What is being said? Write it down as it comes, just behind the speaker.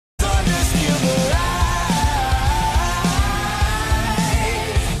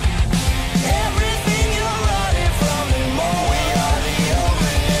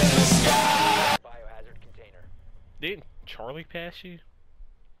Charlie pass you?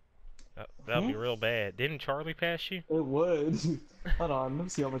 That'd be real bad. Didn't Charlie pass you? It would. Hold on, let me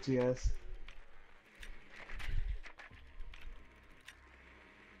see how much he has.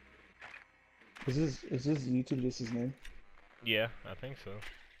 Is this YouTube just his name? Yeah, I think so.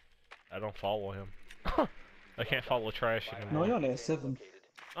 I don't follow him. I can't follow trash No, anymore. he only has 7.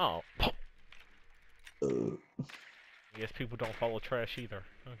 Oh. Uh. I guess people don't follow trash either.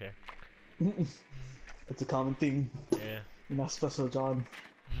 Okay. It's a common thing. Yeah. You're not special, John.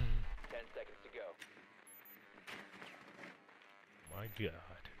 10 seconds to go. My God.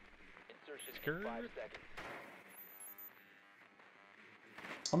 Insertion in Skirt. 5 seconds.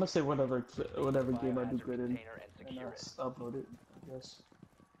 I'm gonna say whatever game I do Biohazard good in, container and and secure it. I'll upload it, I guess.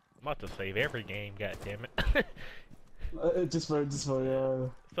 I'm about to save every game, goddammit. Just for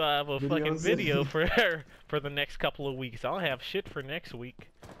So I have a fucking videos. video for the next couple of weeks. I'll have shit for next week.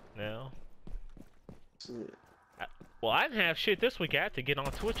 Now. Shit. Well, I didn't have shit this week. I had to get on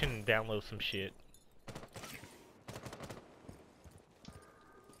Twitch and download some shit.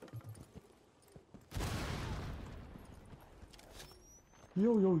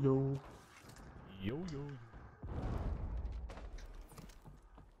 Yo yo yo. Yo yo.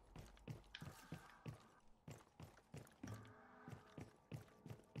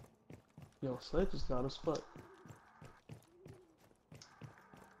 Yo, Slade just got us foot.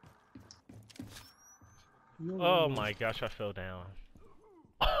 Yo, Oh yo. my gosh, I fell down.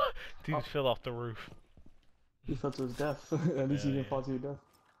 Dude fell off the roof. He fell to his death. At least Yeah, he didn't yeah. fall to your death.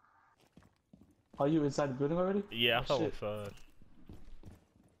 Are you inside the building already? Yeah, I Oh, fell shit. inside.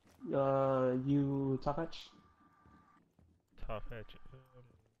 You top hatch? Top edge.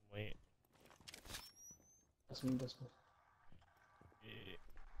 Wait. That's me, that's me. Yeah.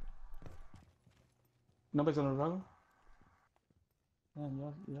 Nobody's on the run?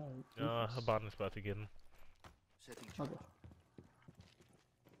 Man, yeah. No, Habana's about to get him. Okay.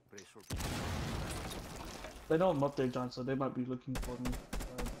 They know I'm up there, John, so they might be looking for me.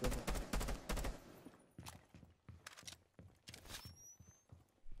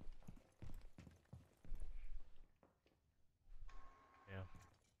 Yeah.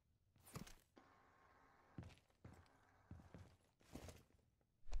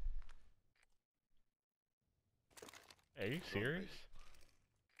 Are you serious?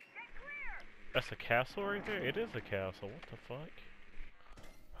 That's a castle right there? It is a castle. What the fuck?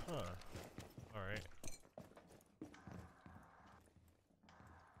 Huh. Alright.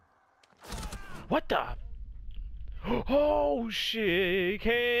 What the? Oh shit!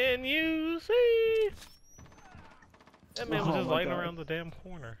 Can you see? That man was Oh just my lighting God. around the damn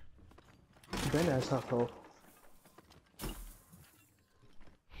corner. Ben has half health.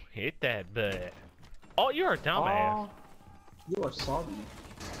 Hit that butt. Oh, you're a dumbass. Oh, you are sorry.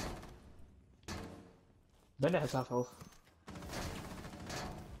 Ben has half health.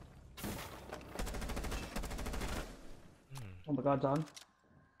 Oh my God, John.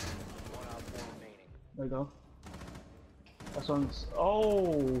 1 op 4 remaining. There you go. That one's.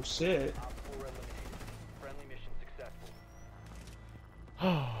 Oh shit. Op 4 eliminated. Friendly mission successful.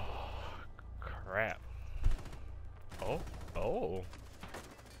 Oh, crap. Oh.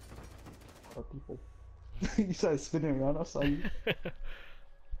 What people? You started spinning around. I saw you.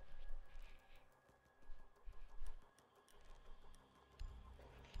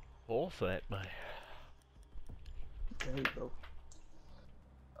 Full set, but There you go.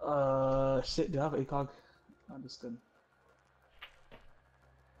 Shit. Do I have ACOG? I'm just kidding.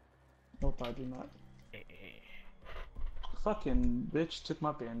 Nope, I do not. Fucking bitch took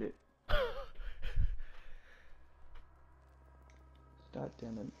my bandit. God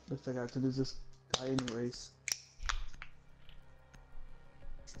damn it. Looks like I have to lose this guy anyways.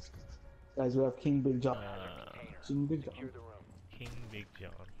 Guys, we have King Big John. King Big John. Secure the room. King Big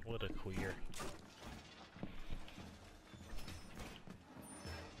John, what a queer.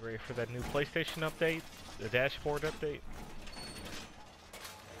 Ready for that new PlayStation update? The dashboard update?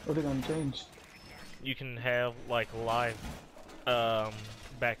 What are they gonna change? You can have like live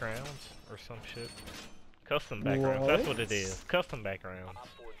backgrounds or some shit. Custom backgrounds, that's what it is. Custom backgrounds. Op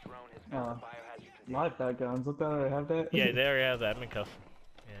 4 drone has found a biohazard container. Live backgrounds. Look, I have that. Yeah, there you have that. I mean custom.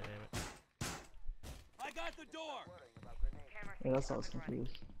 Yeah, damn it. I got the door. Yeah, that sounds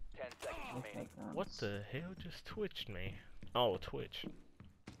confused. 10 seconds remaining. What the hell just twitched me? Oh, Twitch.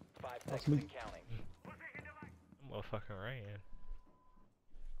 5 That's seconds me. and counting. Motherfucking ran.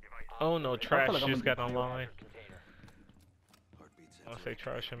 Oh no, Trash like I'm just gonna got online. Biohazard container. When I say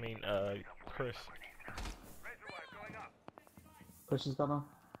Trash, I mean Chris. Push is gone on.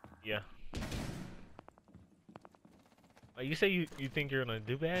 Yeah. You say you think you're gonna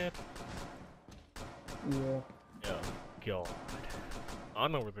do bad? Yeah. Yeah. God. I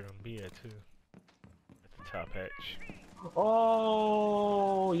know where they're gonna be at too. At the top hatch.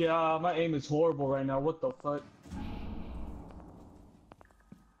 Oh yeah, my aim is horrible right now. What the fuck?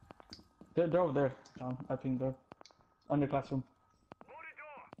 They're over there, John. I think they're under classroom.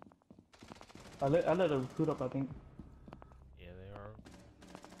 I let a recruit up, I think. Yeah, they are.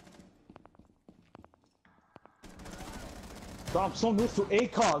 Bro, I'm so used to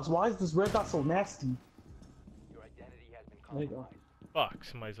ACOGs. Why is this red dot so nasty? Your identity has been There you go. compromised. Fuck,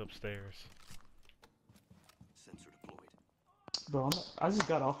 somebody's upstairs. Sensor deployed. Bro, I just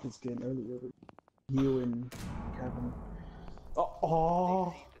got off this game earlier with you and Kevin.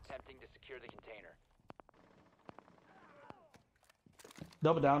 Oh, Ceased attempting to secure the container.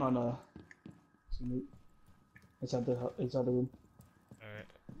 double down on inside the room. Alright.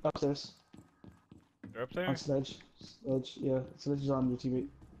 Upstairs. They're up there? On sledge. Sledge, yeah. Sledge is on your teammate.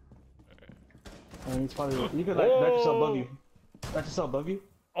 And he's probably you could like back yourself above you. Back yourself above you.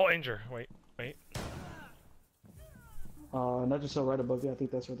 Oh, Injure. Wait. Not yourself right above you. I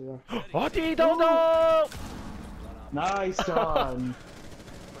think that's where they are. Oh, no! Nice, John.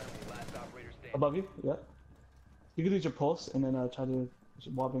 Friendly, last operator standing. Above you, yeah. You can use your pulse and then try to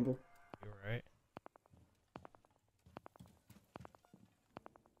wall finger. You're right.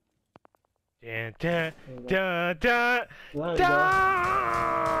 Da da da There you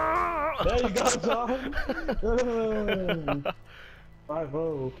da. go. There you go, John.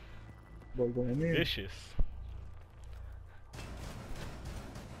 5-0. Boy, going in. Vicious.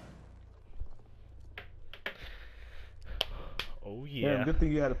 Oh yeah. Damn, good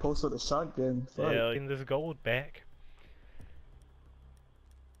thing you had a pulse with a shotgun. Fuck. Yeah, getting this gold back.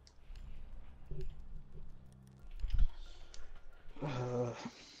 Oh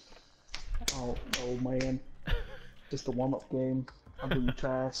man. Just a warm-up game. I'm doing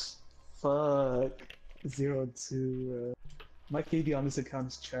trash. Fuck. 0-2. My KD on this account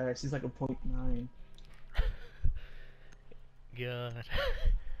is trash. He's like a 0.9. God.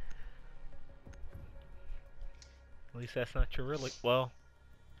 At least that's not your real. Well,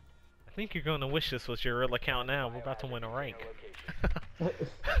 I think you're going to wish this was your real account now. We're about to win a rank.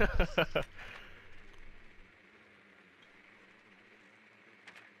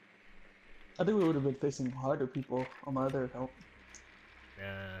 I think we would have been facing harder people on my other account. Nah.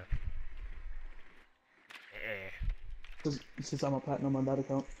 Since I'm a platinum on that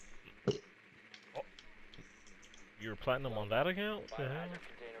account. You're platinum on that account? What the hell? Biohazard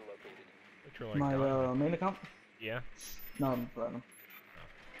container located. But you're like My diamond. main account? Yeah. No, I'm platinum.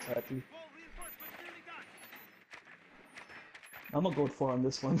 Happy. I'm gonna go with 4 on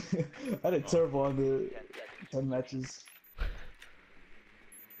this one. I did terrible on the 10 seconds. 10 matches.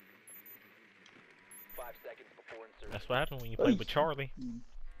 5 seconds before insertion. That's what happened when you played with Charlie.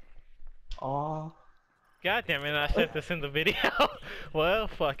 Aw. God damn it, I said this in the video. Well,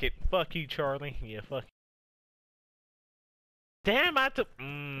 fuck it. Fuck you, Charlie. Yeah, fuck you. Damn, I took.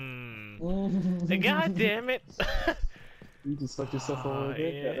 God damn it. You just fucked yourself over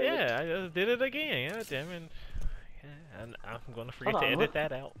there. Yeah, I just did it again. God damn it. Yeah, and I'm gonna forget Hold to on, edit what?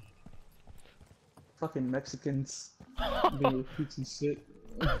 that out. Fucking Mexicans. Being recruits and shit.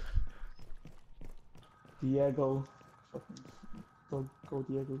 Diego. Fucking. Go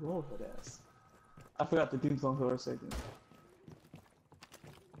Diego. Go head ass. I forgot the theme song for a second.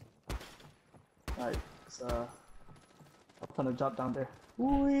 Alright, so I'm gonna drop down there.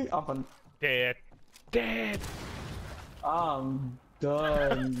 Ooh, I'm gonna. Dead. I'm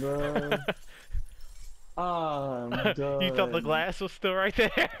done, bro. I'm done. You thought the glass was still right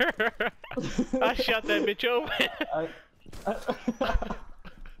there? I shot that bitch open.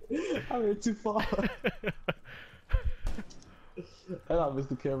 I went too far. And I missed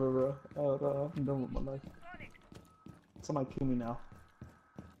the camera, bro. I'm done with my life. Somebody kill me now.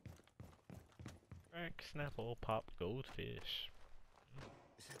 Crack, Snapple, pop, goldfish.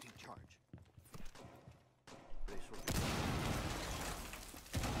 Setting charge. Brace for-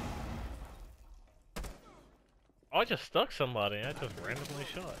 Oh, I just stuck somebody. I just randomly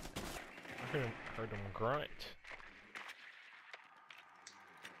shot. I heard them grunt.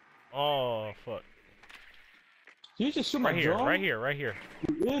 Oh, fuck. Did you just shoot my Right here, drone? right here, right here.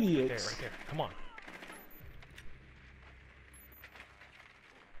 You idiots. Right there. Come on.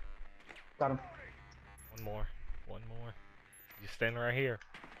 Got him. One more. He's standing right here.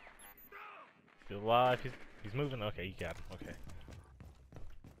 Still alive. He's moving. Okay, you got him. Okay.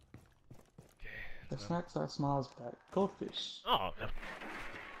 The snacks are smiles back. Goldfish. Oh. Let's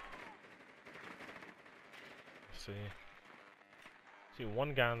see. See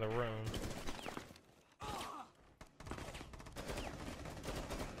one guy in the room.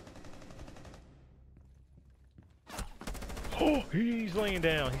 He's laying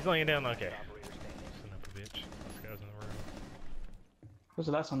down. He's laying down. Okay. Operator standing. Son of a bitch. This guy's in the room. Where's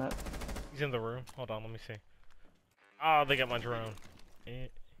the last one at? He's in the room. Hold on, let me see. Oh, they got my drone.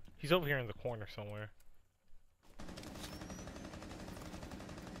 He's over here in the corner somewhere.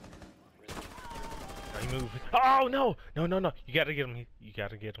 Oh, he moved. Oh no! No, no, no! You gotta get him. You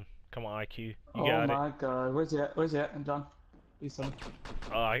gotta get him. Come on, IQ. You got it. Oh my god, where's he at? Where's he at? And John, please tell me.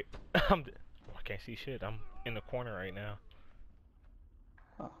 I can't see shit. I'm in the corner right now.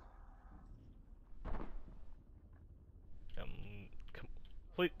 Oh. Come,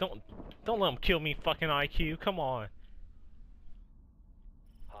 please don't let him kill me, fucking IQ. Come on.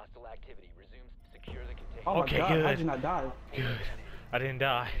 Hostile activity resumes. Secure the container. Oh my Okay, god, good. how'd you not die? Good. I didn't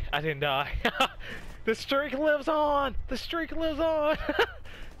die. I didn't die. The streak lives on. The streak lives on.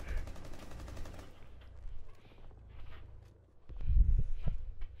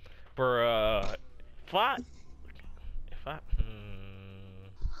 Bruh, if I,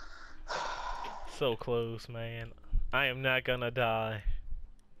 so close, man. I am not gonna die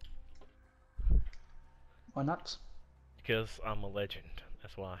Why not? because I'm a legend.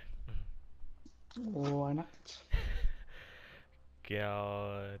 That's why. Why not?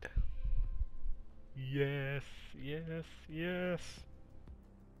 God. Yes, yes, yes.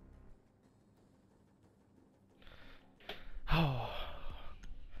 Oh.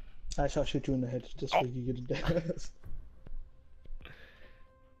 I shall shoot you in the head just so you get a death.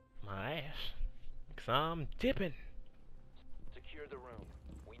 My ass. Cause I'm dipping. Secure the room.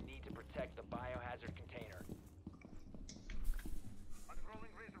 We need to protect the biohazard container.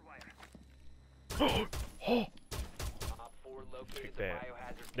 Unrolling razor wire. Oh. Op 4 located Take the that.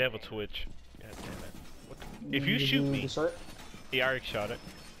 biohazard Devil container. twitch. God damn it. What the if you Did shoot me. destroy it? Yeah, I already shot it.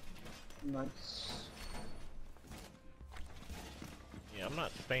 Nice. Yeah, I'm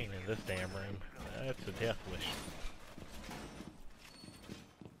not staying in this damn room. That's a death wish.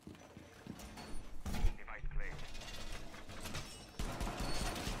 Device cleared.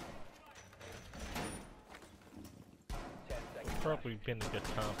 Probably been a good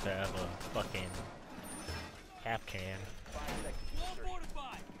time to have a fucking half can 5 seconds to insertion.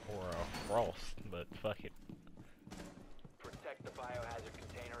 or a frost, but fuck it. Protect the biohazard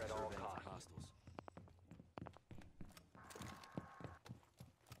container at all costs. Hostiles.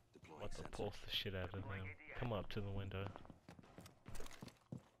 Deploying What the sensor. pulse the shit out of them. Come up to the window.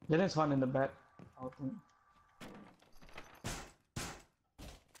 Yeah, there's one in the back. I think.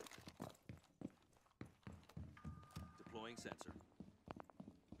 Deploying sensor.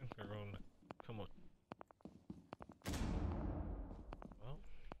 They're going to come up. Well.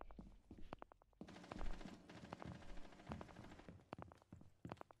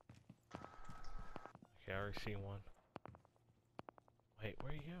 Okay, I already see one. Wait,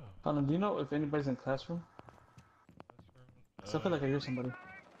 where you go? Colin, do you know if anybody's in classroom? So I feel like I hear somebody.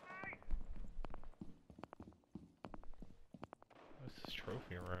 What's this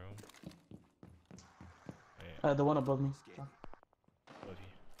trophy room? The one above me. Escape. What do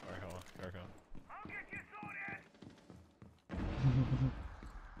you? Alright, hold on. Here I go.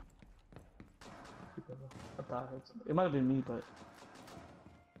 I thought I heard somebody. It might have been me, but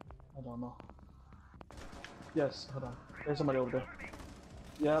I don't know. Yes, hold on. There's somebody over there.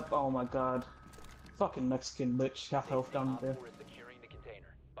 Yep. Oh my god. Fucking Mexican bitch. Half health down Op there. 4 is securing the container.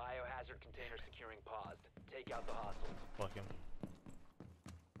 Biohazard container securing paused. Take out the hostiles. Fuck him.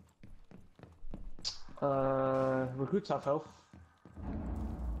 Recruits half health.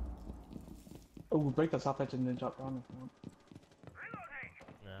 Oh, break the top edge and then drop down if you want.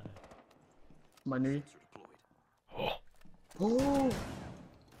 Nah. My knee. Sensor deployed. Oh!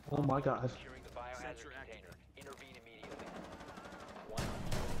 Oh my god. Securing the biohazard Sensor container. Intervene immediately. One.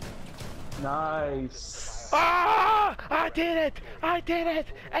 Nice. Ah! I did it! I did it!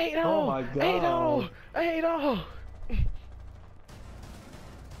 8-0! Oh my god. 8-0! 8-0!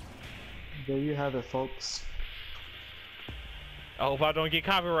 There you have it, folks. I hope I don't get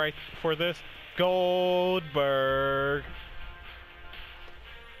copyright for this. Goldberg.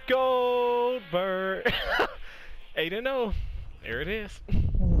 Goldberg. 8-0. There it is.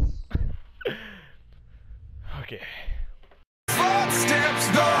 Okay. Footsteps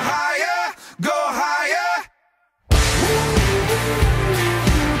go higher.